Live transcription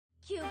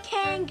Cute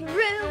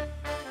kangaroo,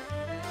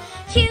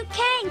 cute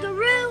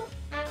kangaroo,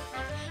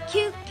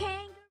 cute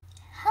kangaroo.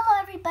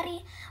 Hello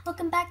everybody,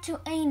 welcome back to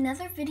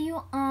another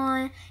video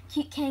on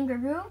Cute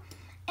Kangaroo.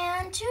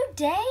 And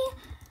today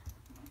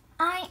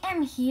I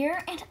am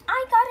here and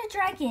I got a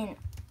dragon.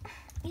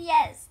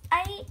 Yes,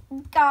 I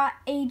got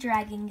a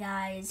dragon,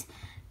 guys.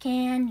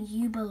 Can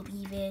you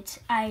believe it?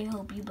 I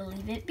hope you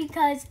believe it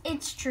because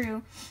it's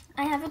true.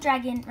 I have a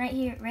dragon right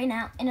here, right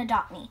now in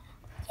AdoptMe.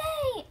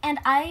 Yay! And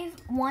I've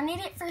wanted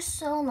it for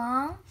so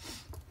long.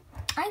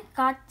 I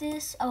got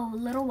this a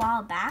little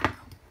while back.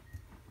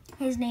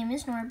 His name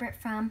is Norbert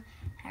from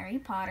Harry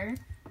Potter.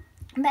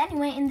 But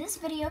anyway, in this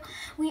video,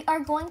 we are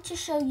going to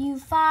show you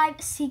 5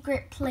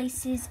 secret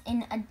places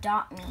in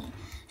AdoptMe.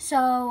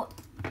 So,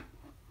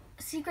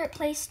 secret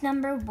place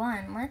number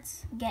 1.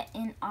 Let's get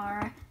in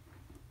our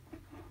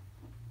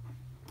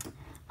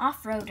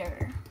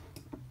off-roader.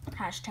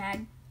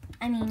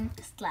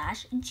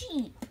 /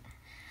 Jeep.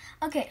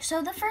 Okay,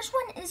 so the first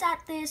one is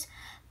at this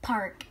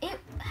park. It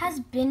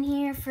has been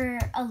here for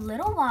a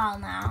little while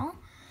now.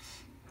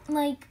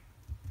 Like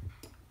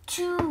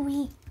 2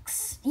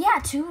 weeks. Yeah,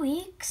 2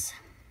 weeks.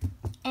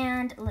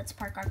 And let's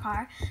park our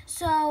car.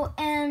 So,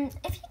 and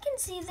if you can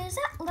see, there's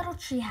that little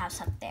tree house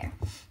up there.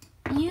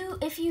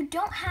 If you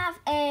don't have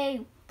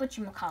a,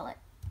 whatchamacallit,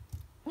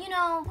 you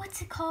know,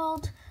 what's it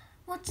called?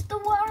 What's the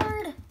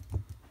word?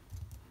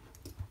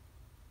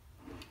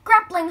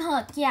 Grappling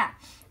hook, yeah.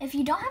 If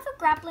you don't have a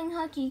grappling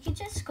hook, you could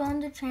just go on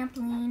the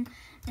trampoline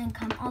and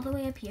come all the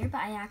way up here,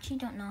 but I actually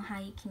don't know how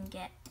you can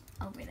get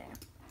over there.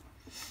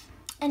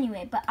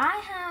 Anyway, but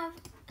I have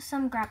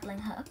some grappling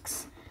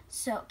hooks.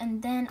 So,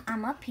 and then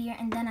I'm up here,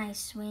 and then I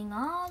swing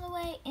all the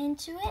way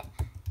into it,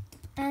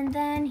 and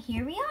then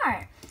here we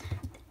are.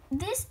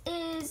 This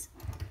is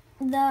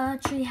the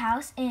tree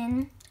house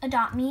in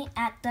AdoptMe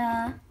at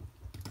the,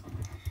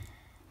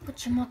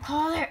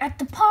 at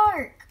the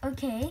park,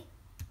 okay?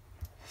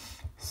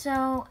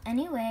 So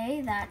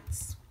anyway, that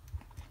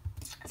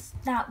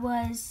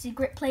was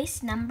secret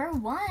place number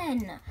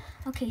 1.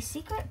 Okay,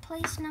 secret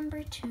place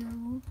number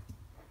 2.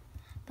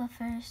 But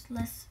first,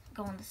 let's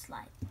go on the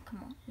slide.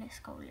 Come on, let's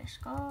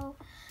go.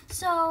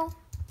 So,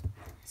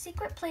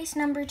 secret place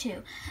number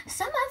 2.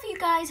 Some of you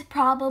guys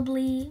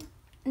probably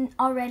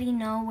already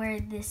know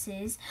where this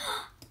is.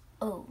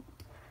 Oh,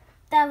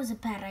 that was a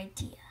bad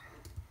idea.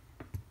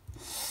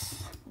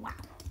 Wow.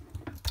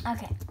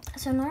 Okay,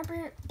 so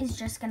Norbert is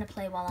just gonna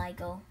play while I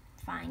go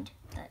find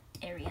the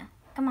area.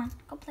 Come on,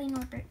 go play,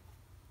 Norbert.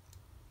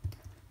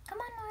 Come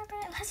on,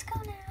 Norbert, let's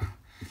go now.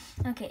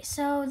 Okay,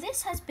 so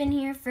this has been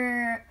here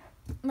for,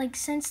 like,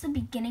 since the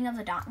beginning of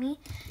AdoptMe.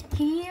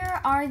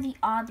 Here are the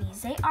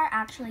obbies. They are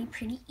actually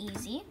pretty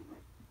easy.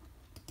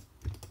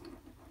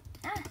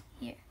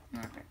 Here,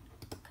 Norbert,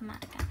 come on,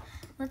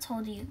 let's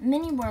hold you.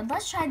 Mini world,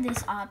 let's try this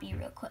obby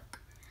real quick.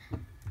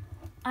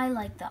 I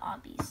like the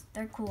obbies.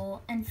 They're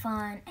cool and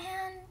fun,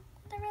 and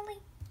they're really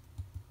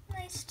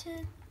nice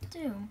to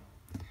do.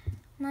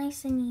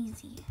 Nice and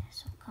easy.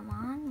 So come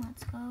on,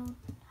 let's go.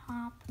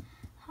 Hop,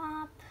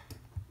 hop,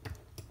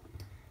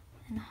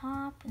 and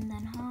hop, and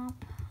then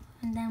hop.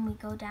 And then we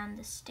go down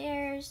the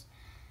stairs.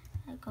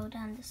 I go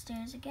down the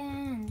stairs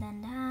again, and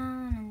then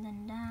down, and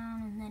then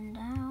down, and then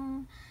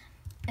down.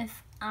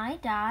 If I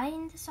die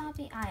in this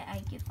obby,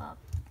 I give up.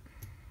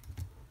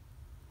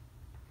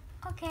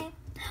 Okay.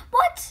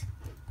 What?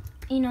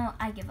 You know,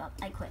 I give up.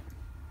 I quit.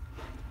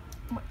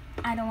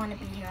 I don't want to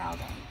be here all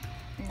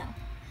day. No.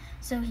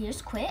 So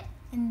here's quit.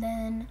 And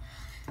then,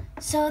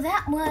 so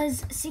that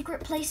was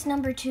secret place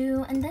number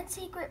 2. And then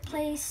secret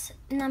place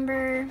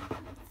number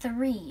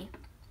 3.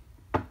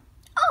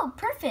 Oh,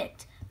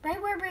 perfect.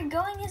 Right where we're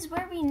going is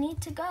where we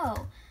need to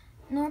go.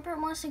 Norbert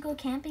wants to go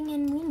camping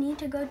and we need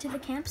to go to the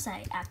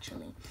campsite,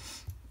 actually.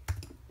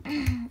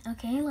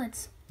 Okay,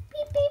 let's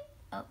beep, beep.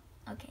 Oh,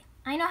 okay.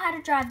 I know how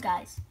to drive,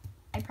 guys.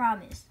 I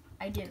promise.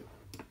 I do.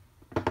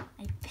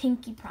 I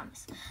pinky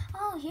promise.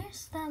 Oh,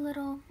 here's that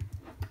little...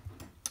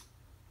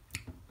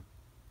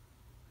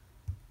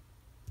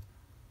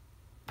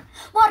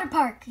 water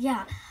park,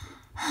 yeah.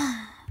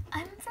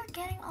 I'm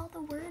forgetting all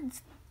the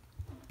words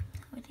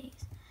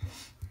nowadays.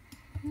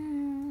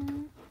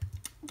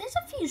 There's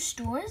a few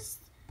stores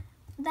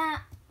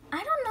that I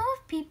don't know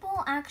if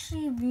people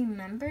actually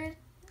remember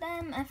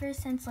them ever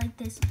since like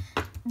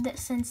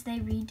since they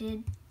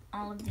redid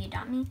all of the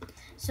AdoptMe.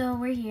 So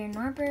we're here.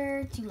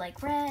 Norbert, you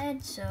like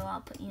red, so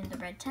I'll put you in the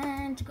red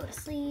tent, go to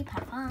sleep,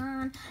 have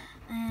fun,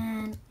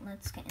 and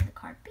let's get in the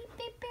car. Beep,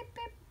 beep, beep,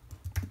 beep.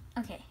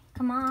 Okay,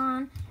 come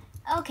on.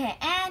 Okay,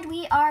 and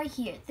we are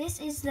here. This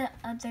is the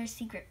other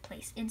secret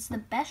place. It's the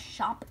best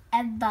shop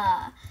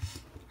ever.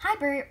 Hi,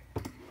 Bert.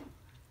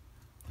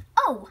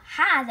 Oh,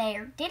 hi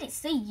there. Didn't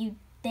see you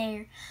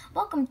there.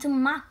 Welcome to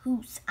my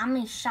house. I'm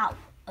in shop.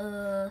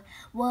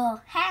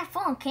 Well, have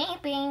fun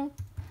camping.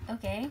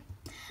 Okay.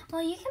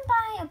 Well, you can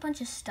buy a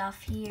bunch of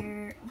stuff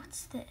here.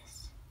 What's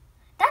this?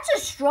 That's a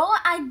stroller?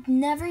 I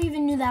never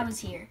even knew that was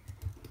here.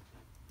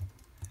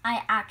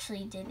 I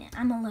actually didn't.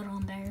 I'm a little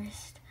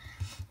embarrassed.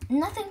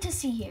 Nothing to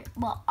see here.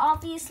 Well,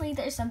 obviously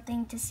there's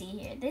something to see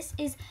here. This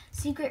is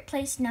secret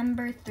place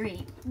number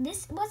 3.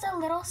 This was a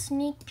little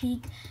sneak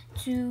peek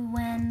to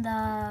when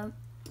the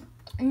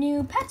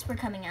new pets were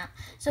coming out.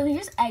 So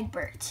here's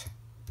Egbert.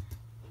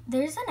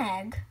 There's an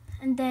egg,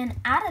 and then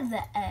out of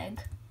the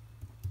egg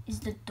is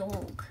the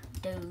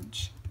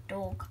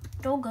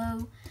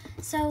doggo.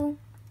 So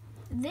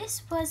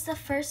this was the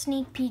first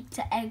sneak peek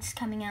to eggs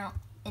coming out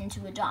into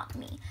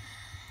AdoptMe.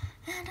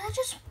 And I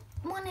just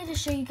wanted to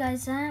show you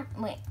guys that.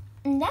 Wait,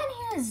 and then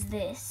here's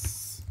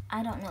this.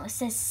 I don't know, it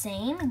says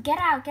same. Get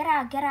out, get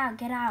out, get out,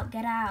 get out,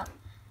 get out.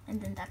 And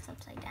then that's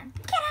upside down.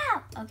 Get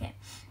out! Okay,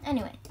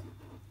 anyway.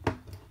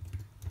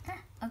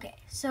 Okay,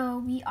 so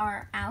we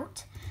are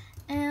out.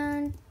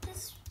 And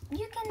this,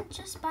 you can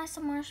just buy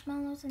some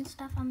marshmallows and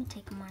stuff. I'm gonna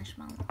take a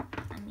marshmallow.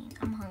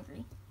 I'm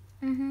hungry.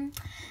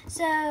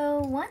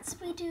 So once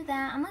we do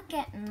that, I'm gonna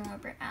get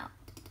Norbert out.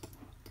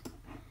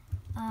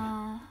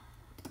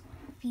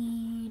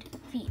 Feed.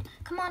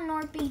 Come on,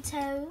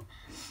 Norbito.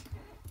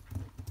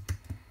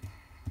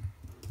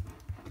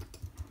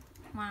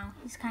 Wow,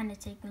 he's kind of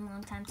taking a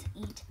long time to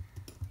eat.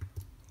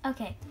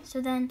 Okay,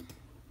 so then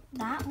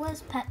that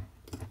was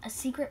a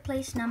secret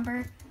place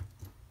number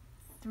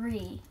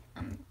 3.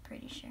 I'm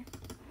pretty sure.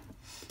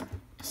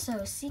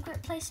 So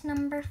secret place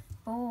number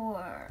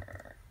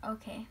 4.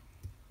 Okay.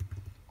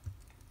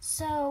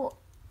 So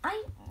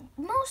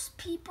most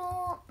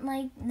people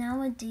like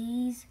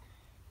nowadays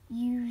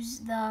use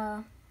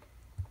the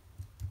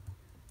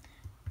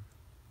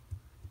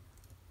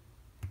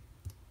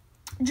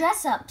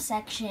dress up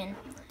section,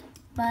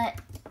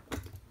 but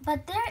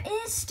there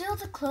is still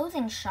the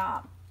clothing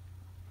shop.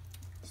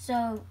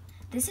 So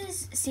this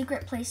is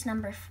secret place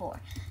number 4.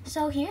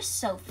 So here's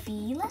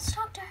Sophie. Let's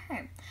talk to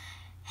her.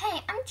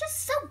 Hey, I'm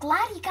just so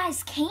glad you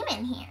guys came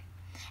in here.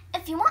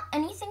 If you want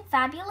anything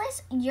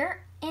fabulous,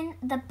 you're in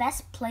the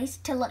best place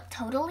to look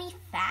totally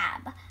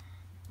fab.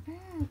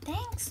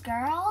 Thanks,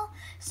 girl.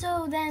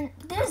 So then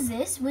there's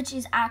this, which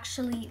is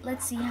actually,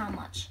 let's see how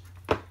much.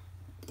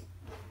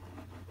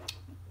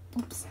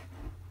 Oops.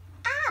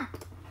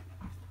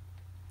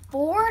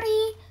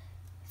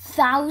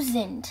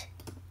 $40,000.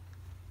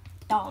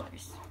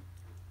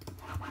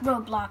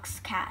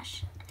 Roblox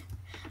cash.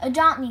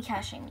 AdoptMe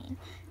cash, I mean.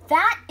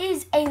 That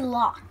is a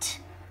lot.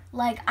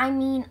 Like, I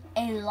mean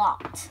a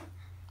lot.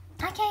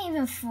 I can't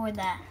even afford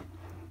that.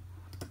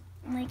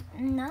 Like,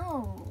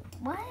 no.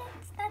 What?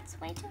 That's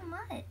way too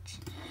much.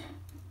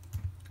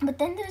 But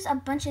then there's a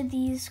bunch of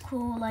these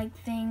cool, like,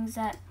 things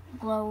that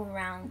glow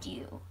around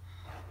you.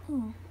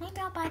 Ooh, maybe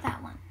I'll buy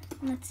that one.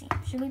 Let's see.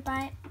 Should we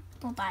buy it?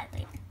 We'll buy it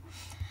later.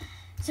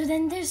 So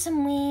then there's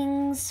some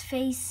wings,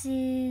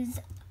 faces,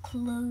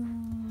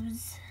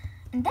 clothes,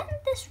 and then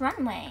this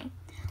runway.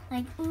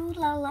 Like, ooh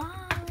la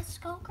la, let's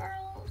go,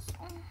 girls.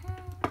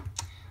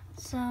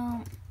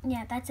 So,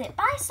 yeah, that's it.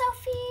 Bye,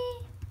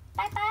 Sophie.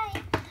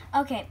 Bye-bye.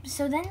 Okay,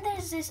 so then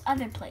there's this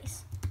other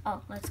place.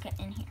 Oh, let's get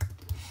in here.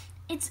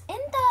 It's in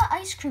the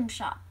ice cream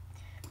shop.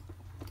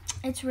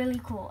 It's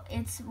really cool.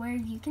 It's where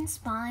you can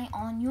spy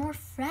on your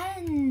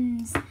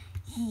friends.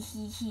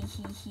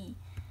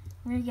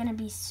 We're gonna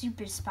be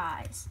super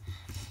spies.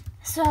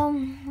 So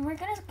we're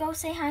gonna go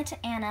say hi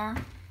to Anna.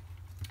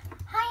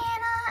 Hi,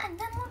 Anna, and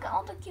then look at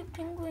all the cute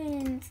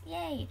penguins.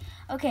 Yay.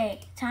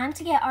 Okay, time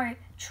to get our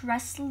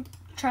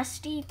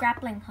trusty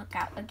grappling hook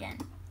out again.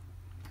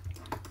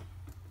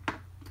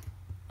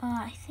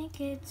 I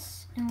think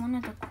it's in one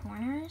of the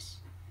corners.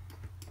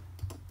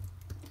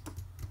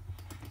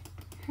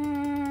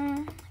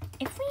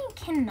 If we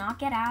cannot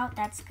get out,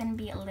 that's gonna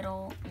be a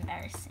little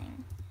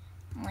embarrassing,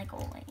 like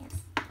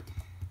always.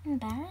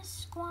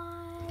 Embarrassed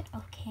squad.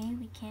 Okay,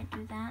 we can't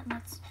do that.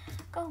 Let's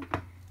go.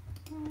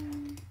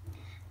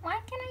 Why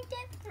can't I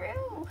get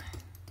through?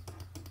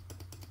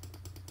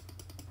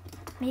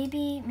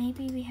 Maybe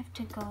we have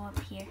to go up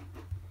here.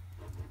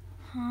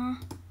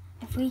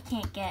 If we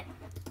can't get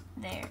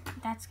there,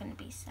 that's gonna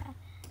be sad.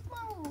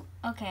 Whoa.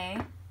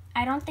 Okay,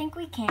 I don't think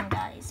we can,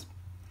 guys.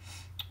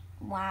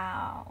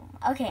 Wow.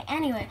 Okay,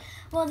 anyway.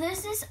 Well,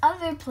 there's this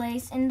other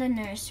place in the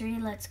nursery.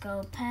 Let's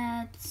go,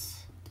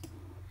 pets.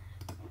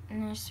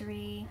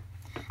 Nursery.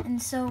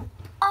 And so,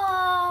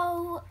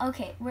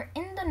 okay, we're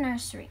in the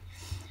nursery.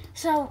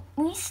 So,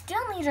 we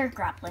still need our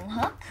grappling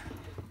hook.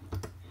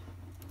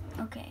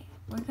 Okay,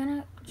 we're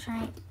gonna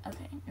try,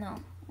 okay, no,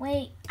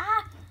 wait,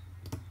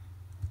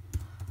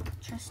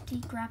 trusty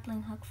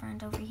grappling hook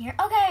friend over here.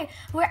 Okay,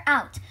 we're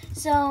out.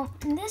 So,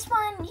 in this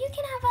one, you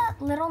can have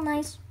a little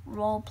nice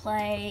role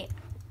play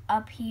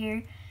up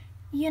here.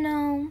 You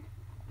know,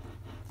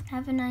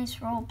 have a nice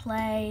role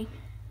play,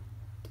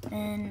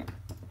 then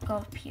go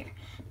up here.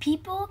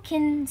 People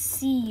can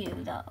see you,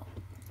 though.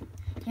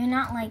 You're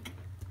not, like,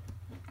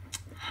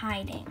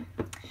 hiding.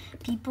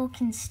 People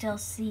can still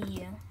see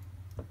you,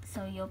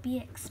 so you'll be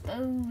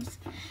exposed.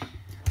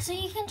 So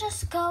you can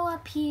just go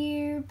up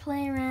here,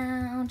 play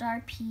around,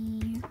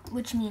 RP,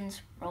 which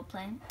means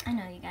roleplay. I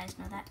know you guys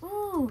know that.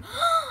 Ooh,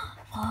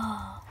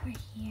 whoa, we're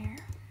here.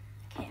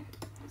 Okay,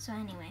 so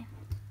anyway,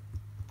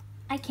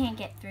 I can't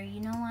get through. You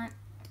know what?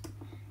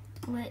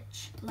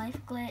 Glitch, life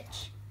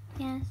glitch,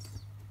 yes.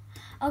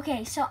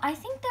 Okay, so I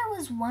think there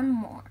was one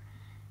more.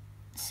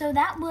 So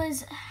that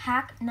was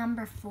hack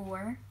number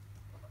 4.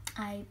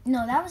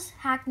 No, that was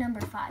hack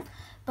number 5.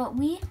 But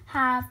we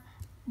have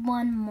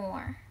one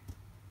more.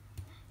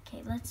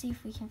 Okay, let's see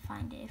if we can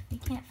find it. If we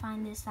can't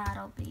find this,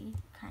 that'll be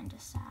kind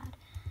of sad.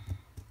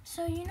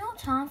 So you know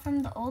Tom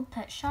from the old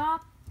pet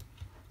shop?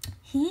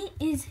 He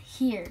is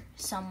here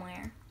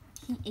somewhere.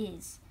 He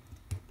is.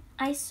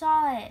 I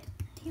saw it.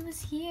 He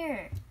was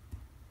here.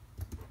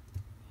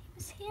 He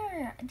was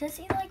here. Does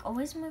he like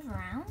always move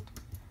around?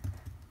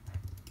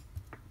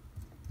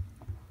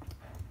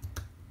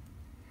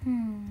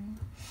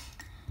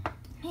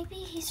 Maybe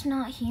he's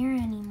not here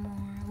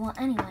anymore. Well,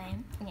 anyway,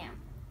 yeah.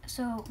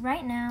 So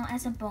right now,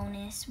 as a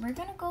bonus, we're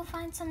gonna go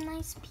find some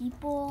nice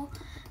people.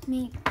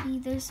 Maybe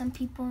there's some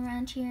people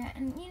around here,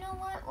 and you know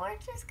what? We're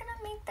just gonna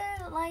make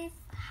their life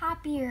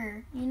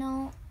happier, you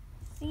know?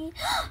 See?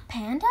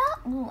 Panda?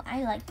 Ooh,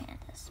 I like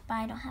pandas, but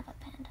I don't have a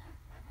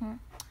panda.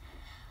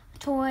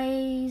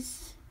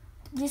 Toys.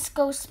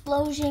 Disco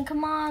explosion.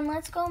 Come on,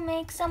 let's go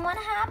make someone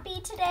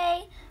happy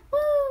today.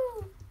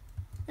 Woo!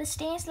 Let's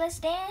dance, let's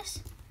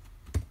dance.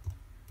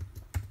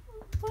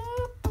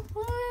 Whoop,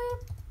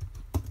 whoop.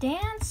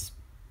 Dance.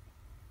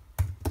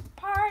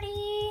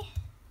 Party.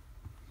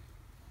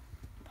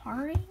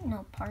 Party?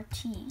 No,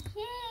 party.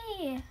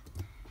 Yay!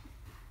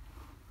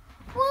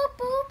 Whoop,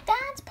 whoop,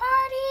 dance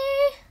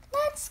party.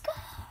 Let's go.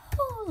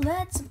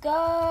 Let's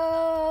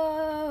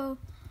go.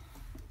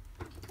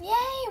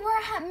 Yay,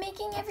 we're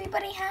making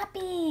everybody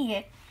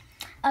happy.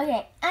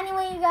 Okay,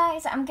 anyway, you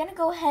guys, I'm going to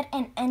go ahead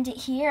and end it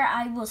here.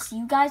 I will see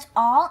you guys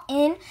all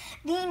in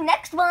the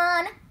next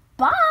one.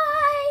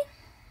 Bye.